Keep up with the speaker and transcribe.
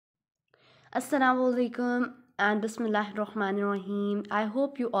Assalamu alaikum and Bismillahir Rahmanir Rahim. I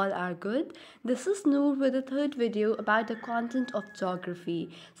hope you all are good. This is Noor with the third video about the content of geography.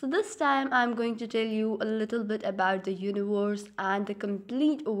 So this time I'm going to tell you a little bit about the universe and the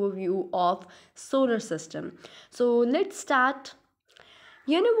complete overview of solar system. So let's start.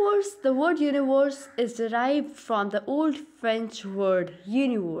 Universe, the word universe is derived from the old French word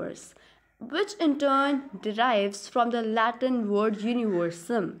univers, which in turn derives from the Latin word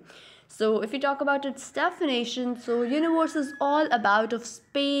universum. So if we talk about its definition, so universe is all about of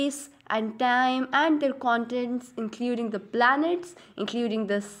space and time and their contents, including the planets, including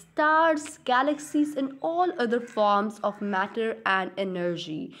the stars, galaxies, and all other forms of matter and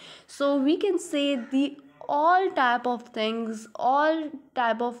energy. So we can say the all type of things, all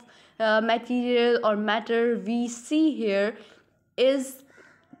type of material or matter we see here is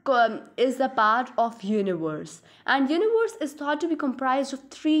is a part of universe, and universe is thought to be comprised of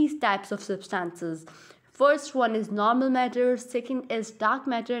three types of substances. First one is normal matter, second is dark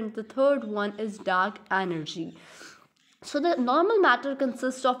matter, and the third one is dark energy. So the normal matter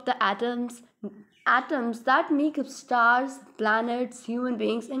consists of the atoms that make up stars, planets, human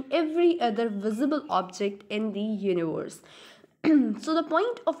beings, and every other visible object in the universe. So the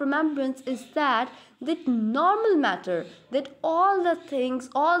point of remembrance is that normal matter, that all the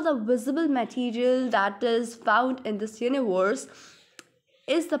things, all the visible material that is found in this universe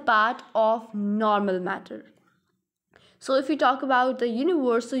is the part of normal matter. So if we talk about the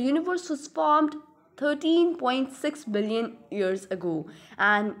universe, so universe was formed 13.6 billion years ago.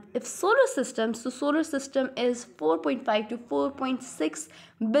 And if solar system is 4.5 to 4.6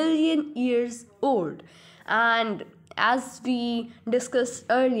 billion years old. And as we discussed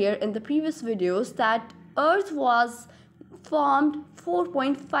earlier in the previous videos, that earth was formed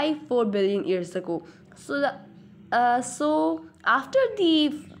 4.54 billion years ago. So after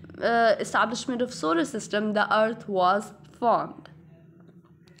the establishment of solar system, the earth was formed.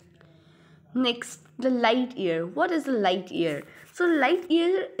 Next, the light year. What is a light year? So light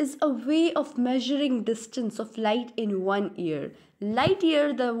year is a way of measuring distance of light in 1 year. Light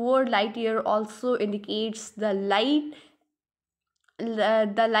year, the word light year also indicates the light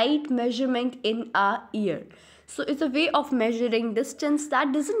measurement in a year. So it's a way of measuring distance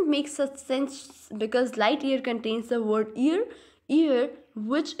that doesn't make such sense because light year contains the word year,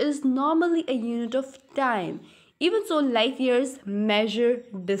 which is normally a unit of time. Even so, light years measure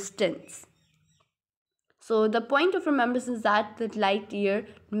distance. So the point of remembrance is that the light year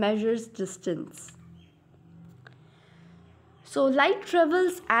measures distance. So light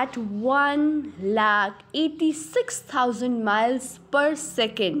travels at 1,86,000 miles per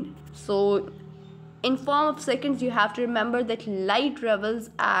second. So in form of seconds, you have to remember that light travels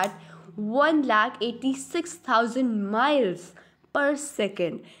at 1,86,000 miles per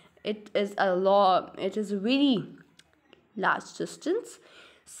second. It is a very large distance.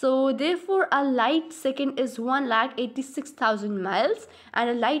 So therefore a light second is 1,86,000 miles, and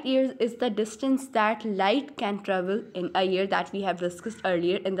a light year is the distance that light can travel in a year that we have discussed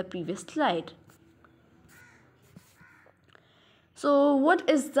earlier in the previous slide. So what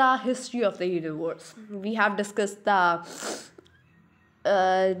is the history of the universe? We have discussed the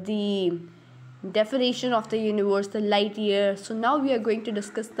definition of the universe, the light year. So now we are going to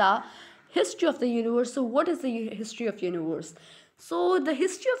discuss the history of the universe. So what is the history of universe? So the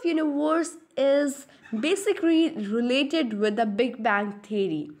history of universe is basically related with the Big Bang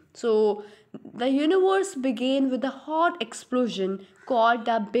theory. So the universe began with a hot explosion called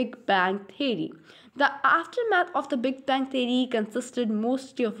the Big Bang theory. The aftermath of the Big Bang theory consisted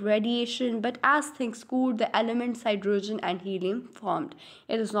mostly of radiation, but as things cooled, the elements hydrogen and helium formed.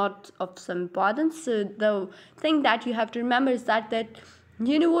 It is not of some importance. So the thing that you have to remember is that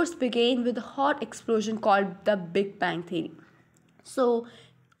universe began with a hot explosion called the Big Bang theory. So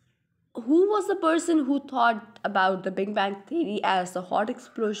who was the person who thought about the Big Bang theory as a hot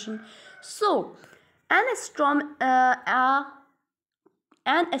explosion? So an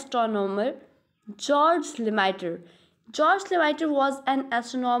astronomer, George Lemaitre. George Lemaitre was an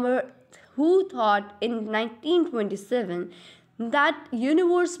astronomer who thought in 1927 that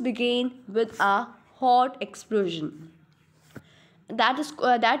universe began with a hot explosion. That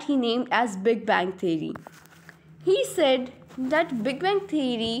he named as Big Bang theory. He said that in Big Bang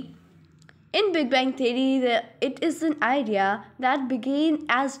theory, it is an idea that began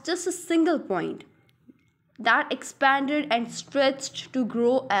as just a single point that expanded and stretched to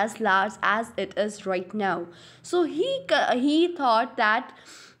grow as large as it is right now. So he thought that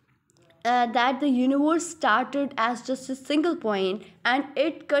that the universe started as just a single point, and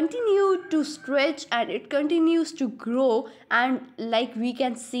it continued to stretch and it continues to grow, and like we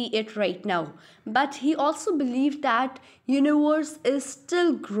can see it right now. But he also believed that universe is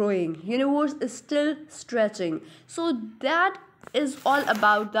still growing, universe is still stretching. So that is all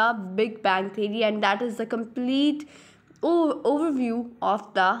about the Big Bang Theory, and that is the complete overview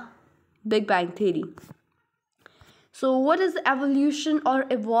of the Big Bang Theory. So, what is the evolution or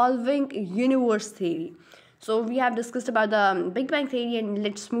evolving universe theory? So, we have discussed about the Big Bang theory, and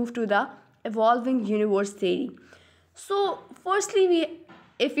let's move to the evolving universe theory. So, firstly,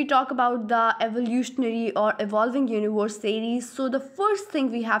 if we talk about the evolutionary or evolving universe theories, so the first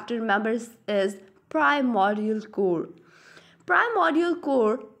thing we have to remember is primordial core. Primordial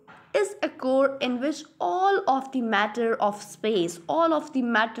core is a core in which all of the matter of space, all of the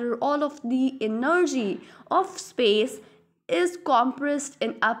matter, all of the energy of space is compressed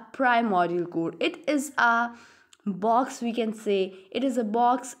in a primordial core. It is a box, we can say. It is a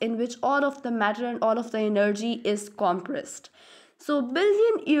box in which all of the matter and all of the energy is compressed. So,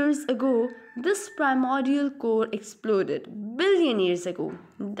 billion years ago, this primordial core exploded. Billion years ago,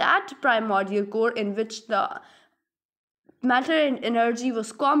 that primordial core in which the matter and energy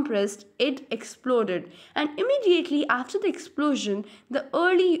was compressed, it exploded. And immediately after the explosion, the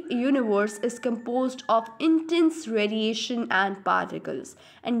early universe is composed of intense radiation and particles.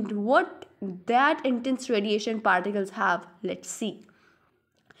 And what that intense radiation particles have, let's see.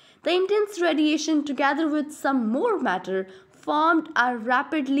 The intense radiation, together with some more matter, formed a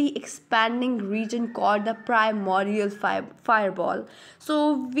rapidly expanding region called the primordial fireball.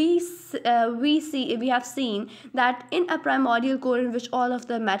 So we have seen that in a primordial core in which all of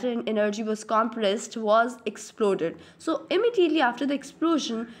the matter and energy was compressed was exploded. So immediately after the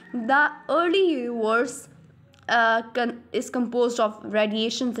explosion, the early universe is composed of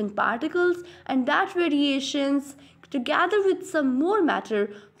radiations and particles, and that radiations together with some more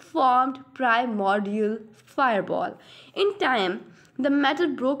matter formed primordial fireball. In time, the matter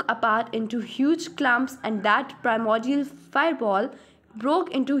broke apart into huge clumps, and that primordial fireball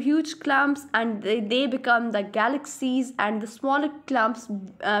broke into huge clumps, and they become the galaxies, and the smaller clumps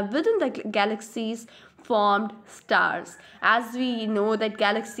within the galaxies formed stars. As we know that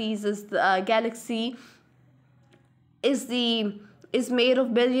galaxies is the galaxy is made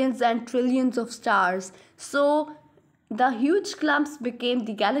of billions and trillions of stars. So the huge clumps became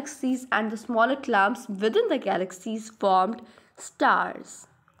the galaxies, and the smaller clumps within the galaxies formed stars.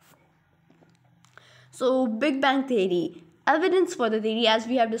 So, Big Bang Theory. Evidence for the theory, as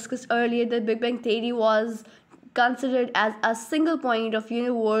we have discussed earlier, the Big Bang Theory was considered as a single point of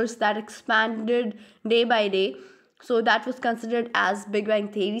universe that expanded day by day. So that was considered as Big Bang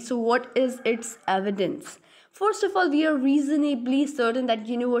Theory. So what is its evidence? First of all, we are reasonably certain that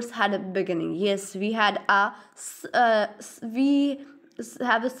universe had a beginning. Yes, we have a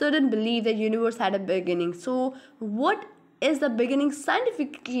certain belief that universe had a beginning. So what is the beginning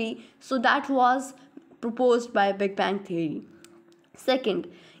scientifically? So that was proposed by Big Bang Theory. Second,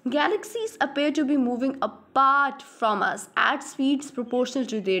 galaxies appear to be moving apart from us at speeds proportional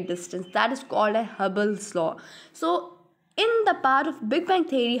to their distance. That is called a Hubble's law. So in the part of Big Bang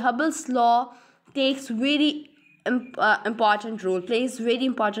Theory, Hubble's law takes very important role, plays very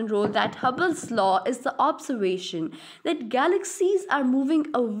important role. That Hubble's law is the observation that galaxies are moving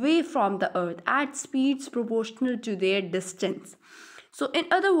away from the Earth at speeds proportional to their distance. So in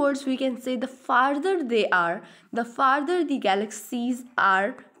other words, we can say the farther they are, the farther the galaxies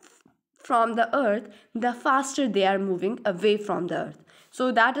are from the Earth, the faster they are moving away from the Earth.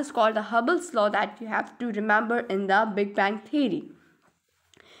 So that is called the Hubble's law that you have to remember in the Big Bang Theory.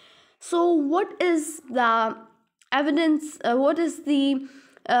 So what is the evidence, what is the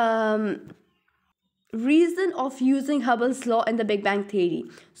reason of using Hubble's law in the Big Bang Theory?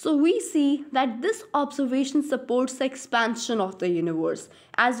 So we see that this observation supports the expansion of the universe.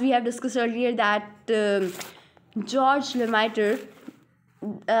 As we have discussed earlier that George Lemaitre,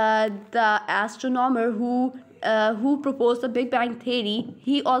 the astronomer who proposed the Big Bang Theory,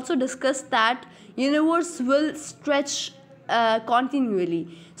 he also discussed that universe will stretch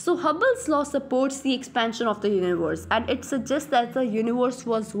continually. So Hubble's law supports the expansion of the universe, and it suggests that the universe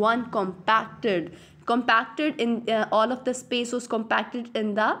was one compacted in all of the space was compacted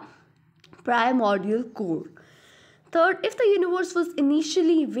in the primordial core. Third, if the universe was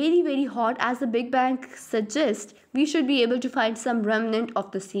initially very hot as the Big Bang suggests, we should be able to find some remnant of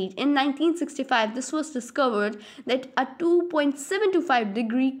the seed. In 1965, this was discovered that a 2.725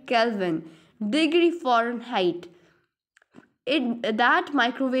 degree Kelvin, degree Fahrenheit, that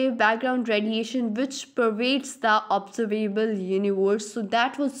microwave background radiation which pervades the observable universe, so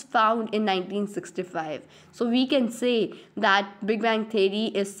that was found in 1965. So we can say that Big Bang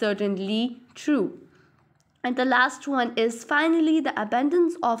theory is certainly true. And the last one is finally the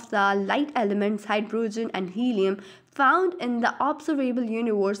abundance of the light elements hydrogen and helium found in the observable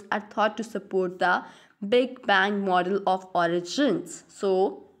universe are thought to support the Big Bang model of origins.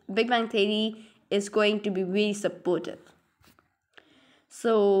 So Big Bang theory is going to be very supportive.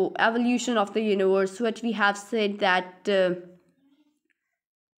 So evolution of the universe, what we have said that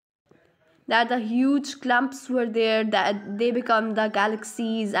that the huge clumps were there, that they become the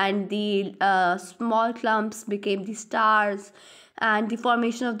galaxies, and the small clumps became the stars, and the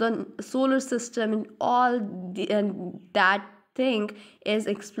formation of the solar system, and all and that thing is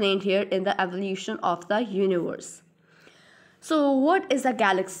explained here in the evolution of the universe. So, what is a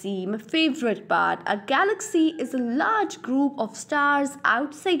galaxy? My favorite part. A galaxy is a large group of stars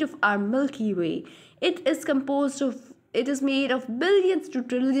outside of our Milky Way. It is made of billions to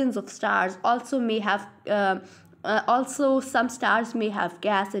trillions of stars. Also some stars may have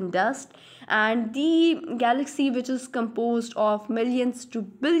gas and dust. And the galaxy, which is composed of millions to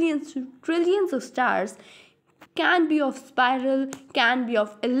billions to trillions of stars, can be of spiral, can be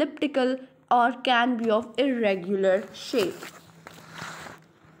of elliptical, or can be of irregular shape.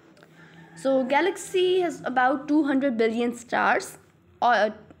 So galaxy has about 200 billion stars,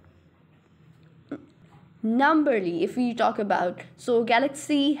 or numberly if we talk about. So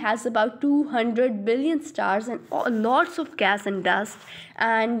galaxy has about 200 billion stars and lots of gas and dust,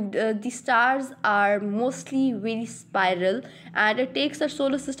 and the stars are mostly very spiral, and it takes our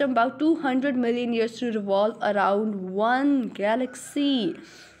solar system about 200 million years to revolve around one galaxy.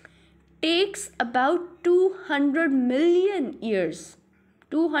 Takes about 200 million years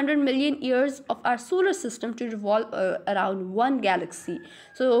of our solar system to revolve around one galaxy.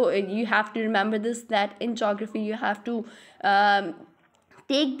 So you have to remember this, that in geography you have to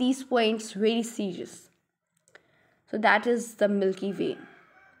take these points very serious. So that is the Milky Way.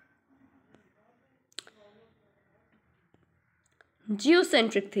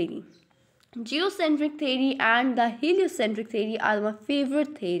 Geocentric theory. Geocentric theory and the heliocentric theory are my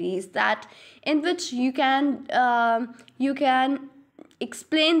favorite theories, that in which you can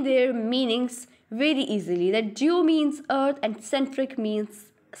explain their meanings very easily. That geo means earth and centric means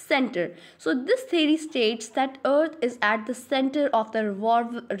center. So this theory states that earth is at the center of the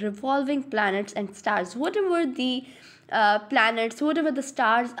revolving planets and stars. Whatever the planets, whatever the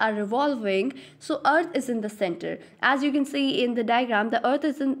stars are revolving, so earth is in the center. As you can see in the diagram, the earth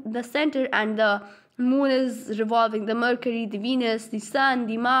is in the center and the moon is revolving, the Mercury, the Venus, the sun,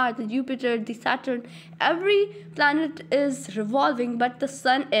 the Mars, the Jupiter, the Saturn, every planet is revolving, but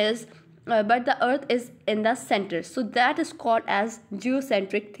the earth is in the center. So that is called as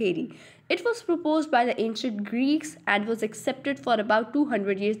geocentric theory. It was proposed by the ancient Greeks and was accepted for about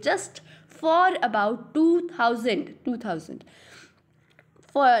 200 years, just for about 2000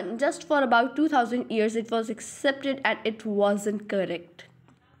 for about 2000 years it was accepted, and it wasn't correct.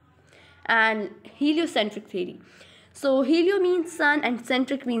 And heliocentric theory. So helio means sun and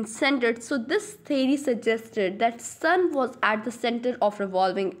centric means centered. So this theory suggested that sun was at the center of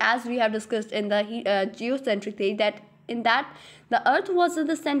revolving, as we have discussed in the geocentric theory, that in that the earth was in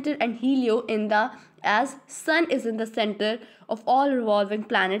the center and helio in the as sun is in the center of all revolving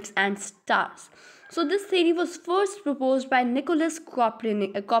planets and stars. So this theory was first proposed by Nicholas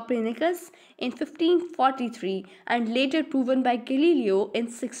Copernicus in 1543 and later proven by Galileo in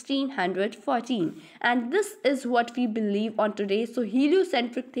 1614. And this is what we believe on today. So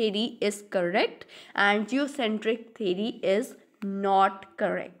heliocentric theory is correct and geocentric theory is not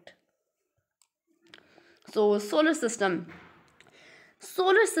correct. So solar system.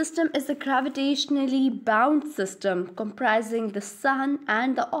 Solar system is a gravitationally bound system comprising the sun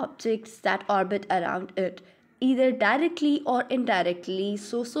and the objects that orbit around it, either directly or indirectly. In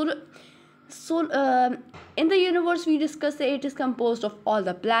the universe, we discuss that it is composed of all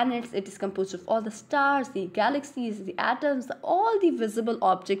the planets, it is composed of all the stars, the galaxies, the atoms, all the visible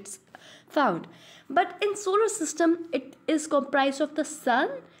objects found. But in solar system, it is comprised of the sun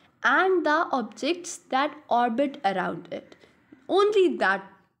and the objects that orbit around it. Only that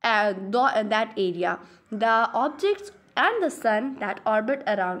area, the objects and the sun that orbit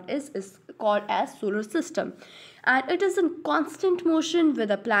around is called as solar system, and it is in constant motion with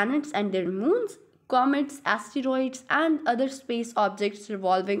the planets and their moons, comets, asteroids, and other space objects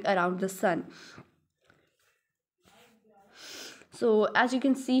revolving around the sun. So as you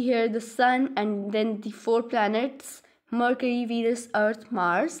can see here, the sun and then the four planets: Mercury, Venus, Earth,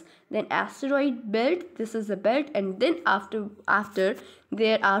 Mars. then asteroid belt, this is a belt, and then after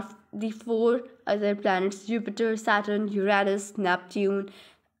there are the four other planets: Jupiter, Saturn, Uranus, Neptune,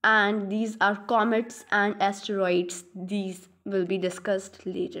 and these are comets and asteroids. These will be discussed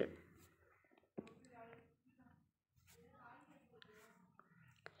later.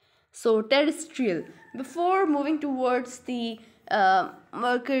 So terrestrial. Before moving towards the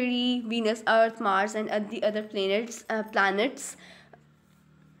Mercury, Venus, Earth, Mars, and the other planets,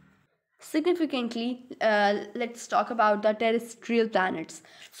 significantly, let's talk about the terrestrial planets.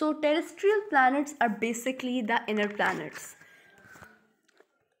 So terrestrial planets are basically the inner planets.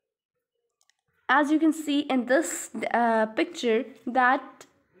 As you can see in this picture, that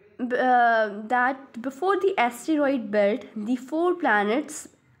before the asteroid belt, the four planets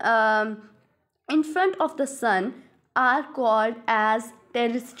in front of the sun are called as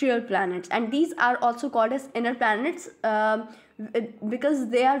terrestrial planets, and these are also called as inner planets because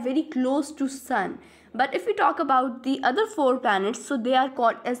they are very close to sun. But if we talk about the other four planets, so they are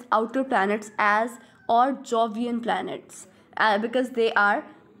called as outer planets as or Jovian planets because they are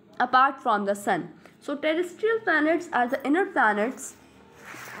apart from the sun. So terrestrial planets are the inner planets.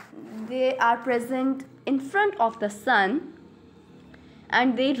 They are present in front of the sun,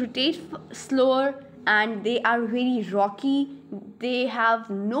 and they rotate slower, and they are very rocky. They have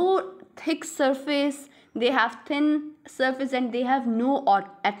no thick surface, they have thin surface, and they have no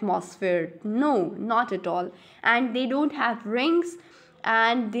atmosphere, no, not at all. And they don't have rings,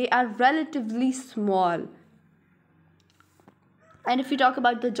 and they are relatively small. And if we talk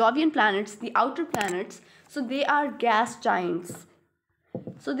about the Jovian planets, the outer planets, so they are gas giants.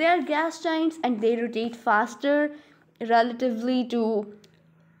 So they are gas giants, and they rotate faster relatively to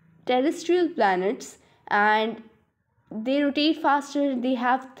terrestrial planets, and they rotate faster. They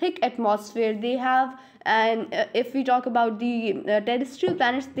have thick atmosphere. They have, and if we talk about the terrestrial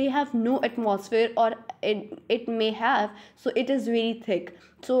planets, they have no atmosphere, or it may have, so it is very thick.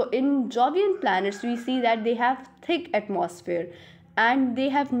 So in Jovian planets, we see that they have thick atmosphere, and they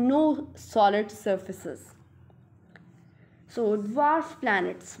have no solid surfaces. So dwarf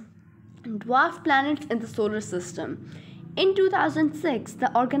planets in the solar system. In 2006, the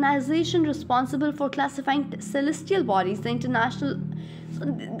organization responsible for classifying celestial bodies, the international, so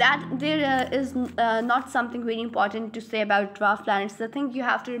that there is not something very important to say about dwarf planets. The thing you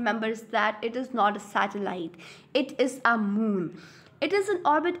have to remember is that it is not a satellite, it is a moon. It is in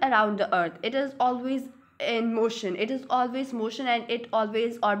orbit around the earth. It is always in motion. It is always motion, and it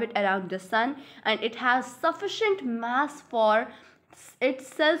always orbit around the sun, and it has sufficient mass for its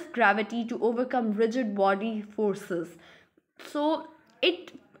self gravity to overcome rigid body forces. So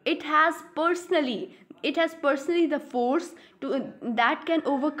it has personally the force to that can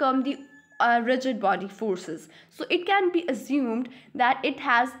overcome the rigid body forces. So it can be assumed that it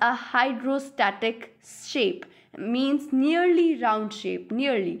has a hydrostatic shape, means nearly round shape,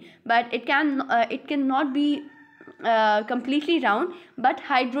 nearly, but it cannot be completely round, but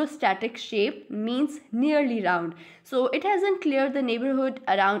hydrostatic shape means nearly round. So it hasn't cleared the neighborhood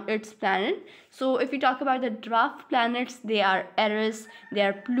around its planet. So if we talk about the dwarf planets, they are Eris, they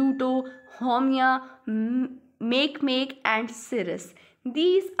are Pluto, Haumea, Makemake, and Ceres.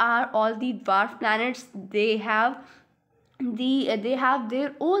 These are all the dwarf planets. They have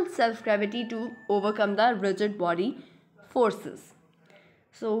their own self gravity to overcome the rigid body forces.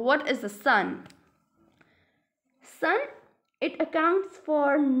 So what is the sun? Sun, it accounts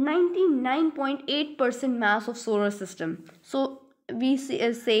for 99.8% mass of solar system. So we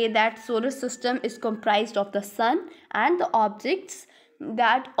say that solar system is comprised of the sun and the objects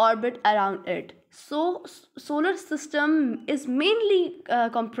that orbit around it. So solar system is mainly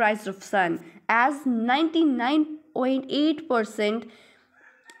comprised of sun, as 99.8%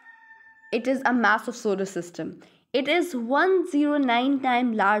 it is a mass of solar system. It is 109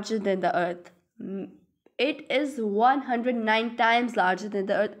 times larger than the earth. It is 109 times larger than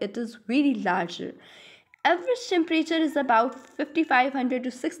the earth. It is very larger. Average temperature is about 5500 to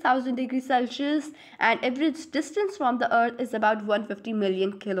 6000 degrees Celsius, and average distance from the earth is about 150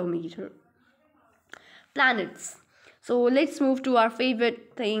 million kilometer. Planets. So let's move to our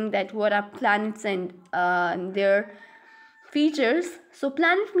favorite thing, that what are planets and their features. So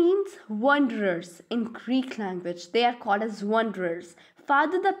planet means wanderers in Greek language. They are called as wanderers.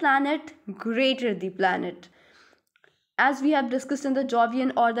 Farther the planet, greater the planet. As we have discussed in the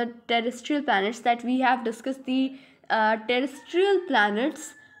Jovian or the terrestrial planets, that we have discussed, the terrestrial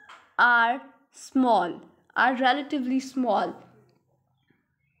planets are relatively small.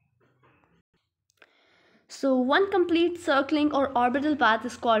 So one complete circling or orbital path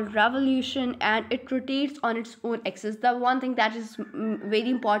is called revolution, and it rotates on its own axis. The one thing that is very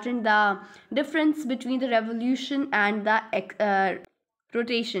important, the difference between the revolution and the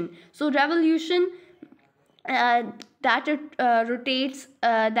rotation. So revolution, uh, that it rotates,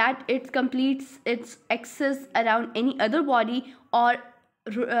 that it completes its axis around any other body, or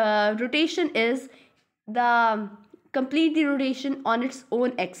rotation is the complete the rotation on its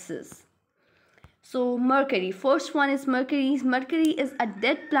own axis. So Mercury, first one is Mercury. Mercury is a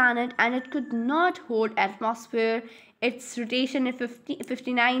dead planet and it could not hold atmosphere. Its rotation in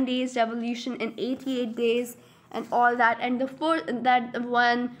 59 days, revolution in 88 days, and all that. And the first, that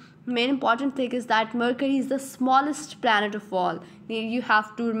one main important thing is that Mercury is the smallest planet of all. You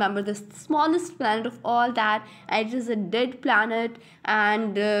have to remember this, smallest planet of all, that it is a dead planet,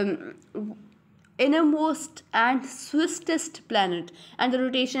 and innermost and swiftest planet, and the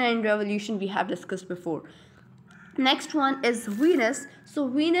rotation and revolution we have discussed before. Next one is Venus. So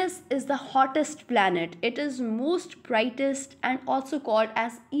Venus is the hottest planet. It is most brightest and also called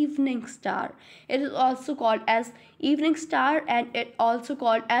as evening star. It is also called as evening star, and it also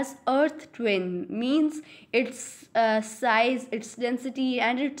called as earth twin. Means its size, its density,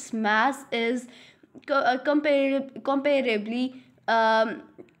 and its mass is comparably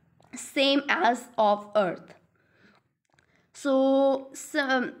same as of earth. So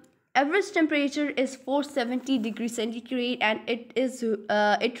average temperature is 470 degrees centigrade, and it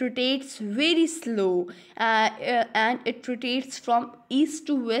rotates very slow, and it rotates from east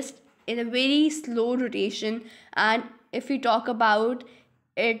to west in a very slow rotation. And if we talk about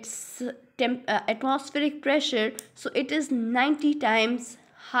its atmospheric pressure, so it is 90 times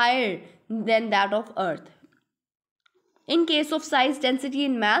higher than that of earth. In case of size, density,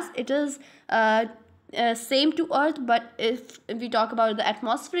 and mass, it is same to earth, but if we talk about the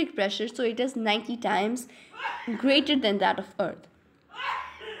atmospheric pressure, so it is 90 times greater than that of earth.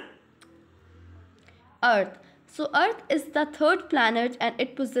 Earth. So earth is the third planet, and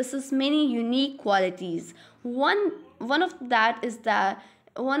it possesses many unique qualities. One of that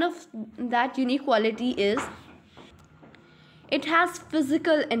unique quality is it has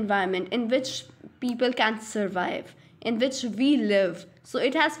physical environment in which people can survive, in which we live. So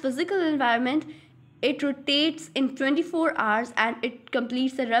it has physical environment. It rotates in 24 hours, and it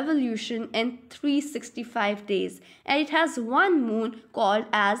completes a revolution in 365 days. And it has one moon called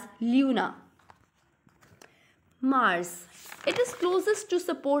as Luna. Mars. It is closest to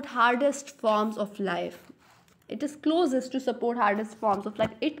support hardest forms of life. It is closest to support hardest forms of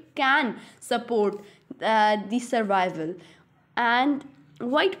life. It can support the survival. And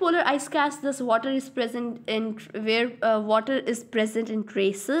white polar ice caps, this water is present in where water is present in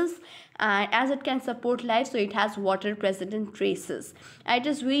traces, and as it can support life, so it has water present in traces. And it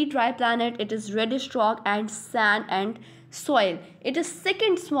is very dry planet. It is reddish rock and sand and soil. It is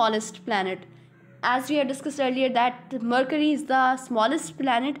second smallest planet. As we have discussed earlier, that Mercury is the smallest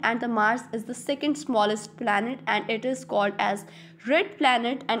planet and the Mars is the second smallest planet, and it is called as red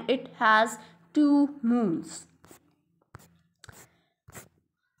planet, and it has 2 moons.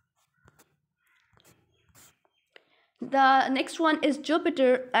 The next one is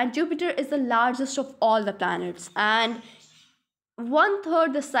Jupiter, and Jupiter is the largest of all the planets, and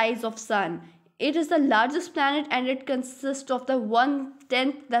 1/3 the size of Sun. It is the largest planet, and it consists of the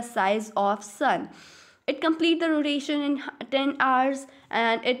 1/10 the size of Sun. It completes the rotation in 10 hours,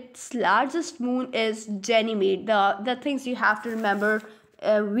 and its largest moon is Ganymede. The things you have to remember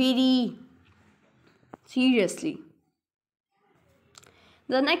very seriously.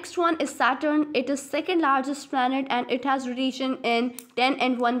 The next one is Saturn. It is second largest planet, and it has rotation in 10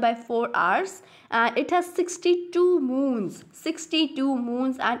 and 1/4 hours. It has 62 moons. 62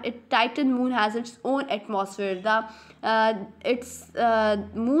 moons, and Titan moon has its own atmosphere. Its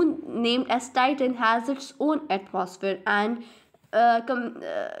moon named as Titan has its own atmosphere, and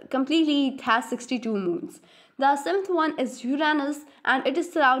completely it has 62 moons. The 7th one is Uranus, and it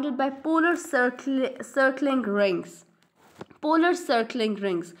is surrounded by polar circling rings. Polar circling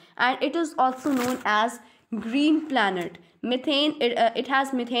rings, and it is also known as green planet. Methane, it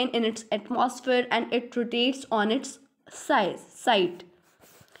has methane in its atmosphere, and it rotates on its side.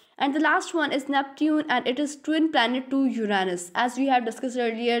 And the last one is Neptune, and it is twin planet to Uranus. As we have discussed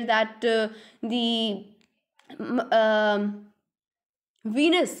earlier, that the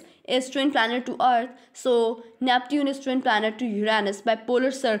Venus is twin planet to Earth, so Neptune is twin planet to Uranus by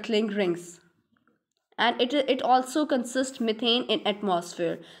polar circling rings. And it also consists methane in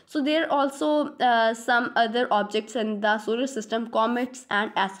atmosphere. So there are also some other objects in the solar system, comets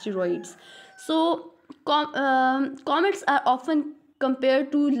and asteroids. So comets are often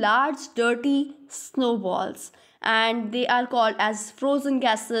compared to large dirty snowballs, and they are called as frozen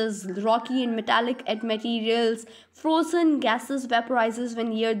gases, rocky and metallic at materials. Frozen gases vaporizes when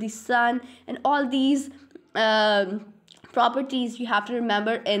near the sun, and all these properties you have to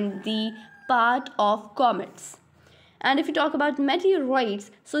remember in the part of comets. And if you talk about meteoroids,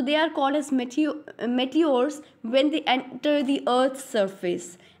 so they are called as meteors when they enter the Earth's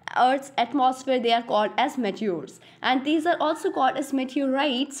surface. Earth's atmosphere, they are called as meteors. And these are also called as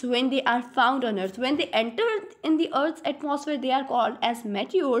meteorites when they are found on Earth. When they enter in the Earth's atmosphere, they are called as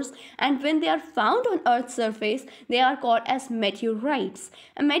meteors. And when they are found on Earth's surface, they are called as meteorites.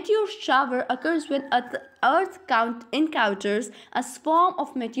 A meteor shower occurs when Earth encounters a swarm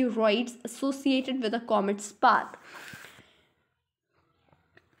of meteoroids associated with a comet's path.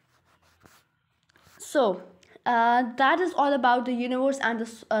 So that is all about the universe and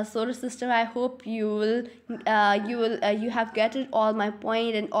the solar system. I hope you have gotten all my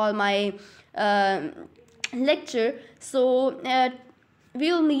point and all my lecture. So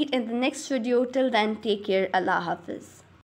we will meet in the next video. Till then, take care. Allah Hafiz.